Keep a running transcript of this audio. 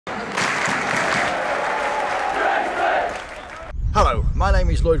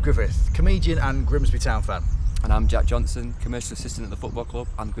is Lloyd Griffith, comedian and Grimsby Town fan. And I'm Jack Johnson, commercial assistant at the football club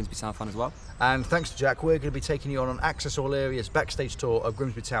and Grimsby Town fan as well. And thanks to Jack, we're going to be taking you on an Access All Areas backstage tour of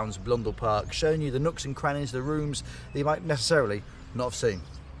Grimsby Town's Blundell Park, showing you the nooks and crannies, the rooms that you might necessarily not have seen.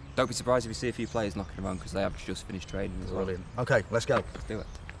 Don't be surprised if you see a few players knocking around because they have just finished training as well. Brilliant. Okay, let's go. Let's do it.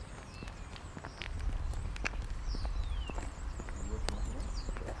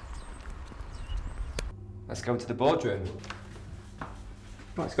 Let's go into the boardroom.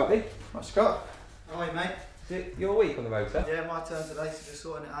 Right, Scotty. Right, Scott. How are you, mate? Is it your week on the road, sir? Yeah, my turn today, so just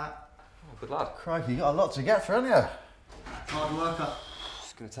sorting it out. Oh, good lad. Crikey, you got a lot to get through, haven't you? Hard worker.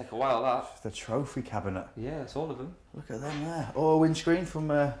 It's going to take a while, that. The trophy cabinet. Yeah, that's all of them. Look at them there. Oh, windscreen from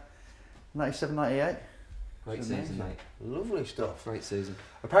 97, 98. Great season, mate. Lovely stuff. Great season.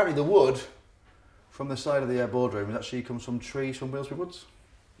 Apparently the wood from the side of the boardroom actually comes from trees from Wilsby Woods.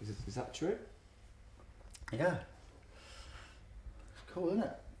 Is that true? Yeah. It's cool, isn't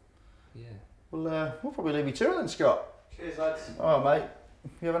it? Yeah. Well, we'll probably leave you to it then, Scott. Cheers, lads. All right, mate.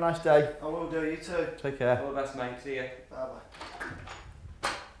 You have a nice day. I will do, you too. Take care. All the best, mate. See you. Bye-bye.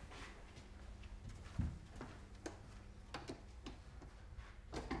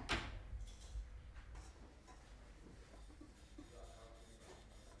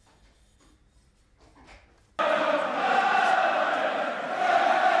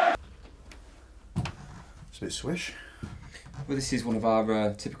 It's a bit swish. Well, this is one of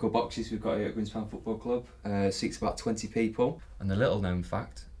our typical boxes we've got here at Grimsby Town Football Club. Seats about 20 people. And the little known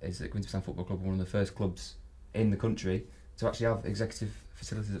fact is that Grimsby Town Football Club are one of the first clubs in the country to actually have executive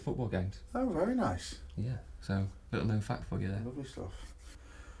facilities at football games. Oh, very nice. Yeah, so little known fact for you there. Lovely stuff.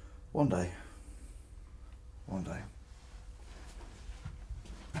 One day. One day.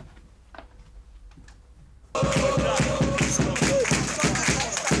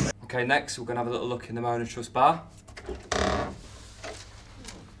 Okay, next we're going to have a little look in the Mariners Trust bar.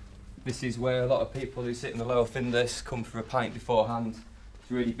 This is where a lot of people who sit in the lower findus come for a pint beforehand.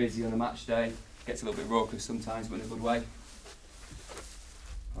 It's really busy on a match day. Gets a little bit raucous sometimes, but in a good way.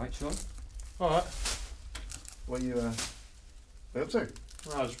 Alright, Sean? Alright. What are you up to?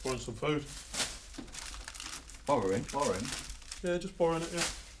 I just borrowing some food. Borrowing? Borrowing? Yeah, just borrowing it, yeah.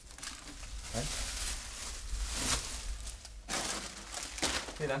 Okay.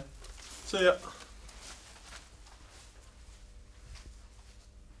 See you then. See ya.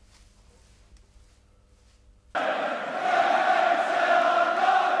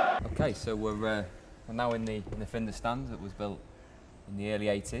 Okay, so we're now in the Findus stand that was built in the early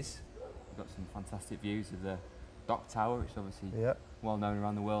 80s. We've got some fantastic views of the Dock Tower, which is obviously well known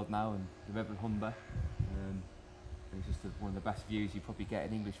around the world now, and the River Humber. It's just one of the best views you probably get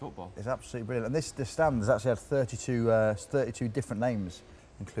in English football. It's absolutely brilliant. And this stand has actually had 32 different names,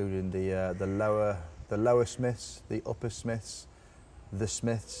 including the lower Smiths, the upper Smiths, the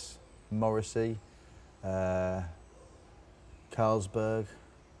Smiths, Morrissey, Carlsberg,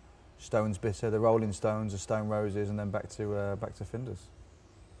 Stones Bitter, the Rolling Stones, the Stone Roses, and then back to Findus.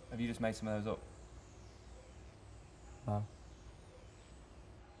 Have you just made some of those up? No.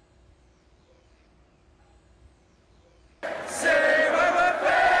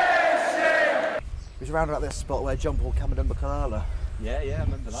 It was around about this spot where John Paul Cameron Bacalala Yeah, I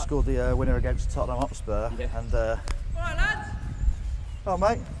remember that. scored the winner against Tottenham Hotspur. Yeah. And Alright lads, oh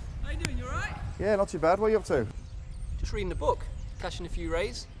mate, how you doing, you alright? yeah, not too bad. What are you up to? Just reading a book, cashing a few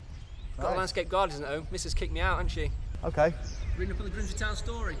rays. Got Nice. a landscape gardeners at home, Mrs kicked me out, hasn't she? Okay. Reading up on the Grimsby Town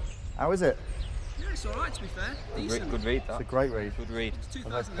story. How is it? Yeah, it's alright to be fair, decent. Good read, that. It's a great read. Good read. It's Very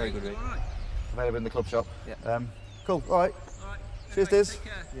 2008, good it's read. alright. Available in the club shop. Yeah. Cool. All right. Alright, Cheers, anyway, Diz. take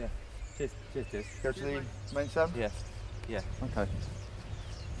care. Yeah. Cheers, Diz. Go to the main stand. Yeah. Okay.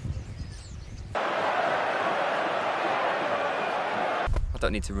 I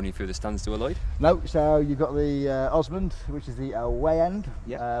don't need to run you through the stands, do I, Lloyd? No, so you've got the Osmond, which is the away end,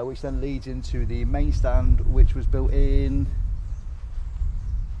 Yeah. which then leads into the main stand, which was built in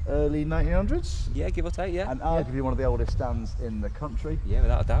early 1900s, Yeah, give or take, yeah. and arguably one of the oldest stands in the country. Yeah,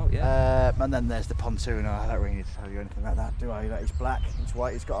 without a doubt, yeah. And then there's the pontoon. I don't really need to tell you anything about that, do I? It's black, it's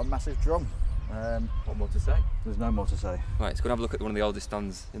white, it's got a massive drum. What more to say? There's no more to say. Right, let's go and have a look at one of the oldest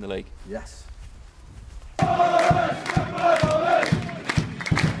stands in the league. Yes.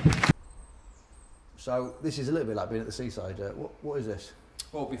 So this is a little bit like being at the seaside. What is this?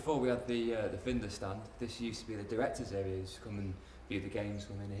 Well, before we had the Findus stand, this used to be the directors' area. You used to come and view the games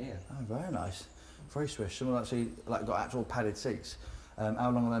when they're here. Oh, very nice. Very swish. Someone actually got actual padded seats.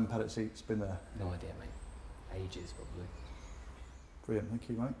 How long have them padded seats been there? No idea, mate. Ages, probably. Brilliant. Thank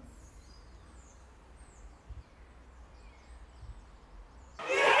you, mate.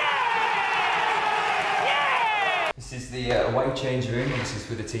 This This is the away change room. This is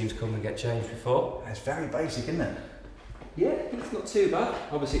where the teams come and get changed before. It's very basic, isn't it? Yeah, it's not too bad.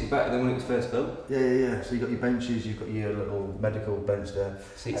 Obviously it's better than when it was first built. Yeah. So you've got your benches, you've got your little medical bench there.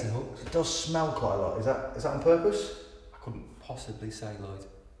 Seats and hooks. It does smell quite a lot. Is that on purpose? I couldn't possibly say, Lloyd.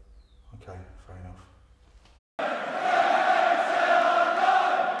 Okay, fair enough.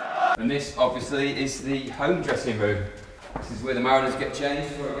 And this obviously is the home dressing room. This is where the Mariners get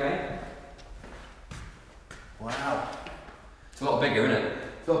changed for a game. Wow. It's a lot bigger, isn't it?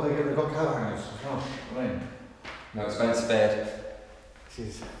 It's a lot bigger. They've got coat hangers as well. I mean, No expense spared. this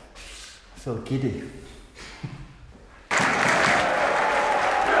is. I feel giddy.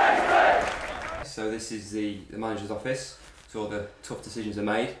 So this is the manager's office. So all the tough decisions are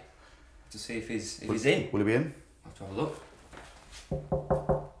made. To see if he's in. Will he be in? I'll have to have a look.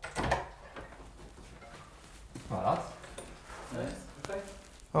 Right, lads. Okay.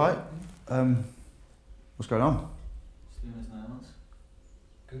 All right. What's going on?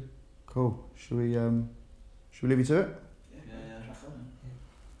 Good. Cool. Should we leave you to it? Yeah.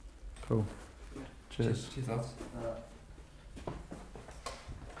 Cool. Cheers. Cheers, lads.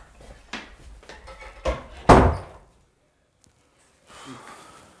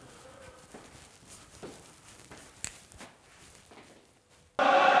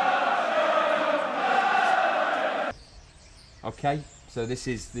 Okay, so this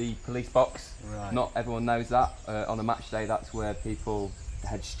is the police box. Right. Not everyone knows that. On a match day, that's where people, the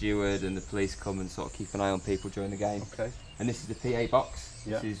head steward and the police come and sort of keep an eye on people during the game. Okay. And this is the PA box.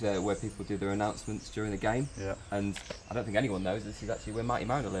 Yeah. This is where people do their announcements during the game. Yeah. And I don't think anyone knows this is actually where Mighty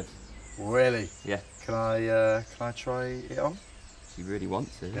Mariner lives. Really? Yeah. Can I try it on? If you really want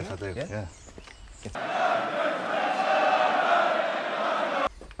to. Yes, I do. Yeah.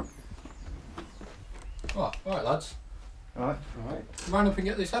 Oh, alright lads. All right. Alright. Round up and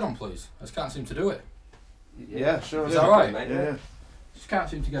get this head on please. I just can't seem to do it. Yeah, sure. Is that right? Yeah. Just can't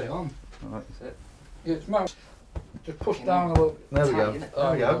seem to get it on. All right. That's it. Yeah, it's my... Just push down a little. There we go. Tight, innit?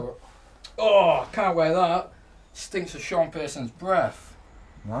 There we go. Oh, can't wear that. Stinks of Sean Pearson's breath.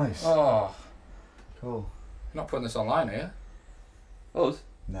 Nice. Oh, Cool. you're not putting this online here. Us?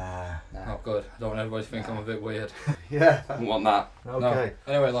 Nah. Oh good. I don't want everybody to think I'm a bit weird. Yeah. Wouldn't want that. Okay.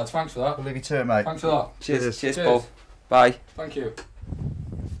 No. Anyway lads, thanks for that. We'll leave you to it, mate. Thanks for that. Cheers, Cheers. Paul. Bye. Thank you.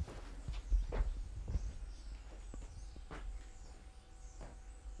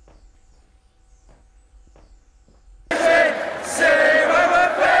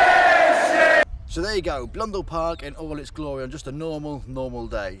 So there you go, Blundell Park in all its glory on just a normal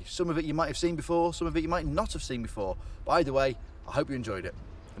day. Some of it you might have seen before, some of it you might not have seen before. But either way, I hope you enjoyed it.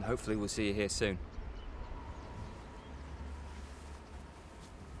 And hopefully we'll see you here soon.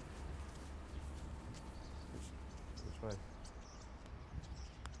 Which way?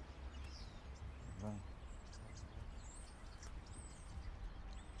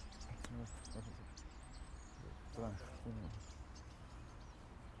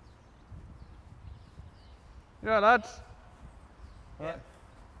 Yeah, lads. Yeah.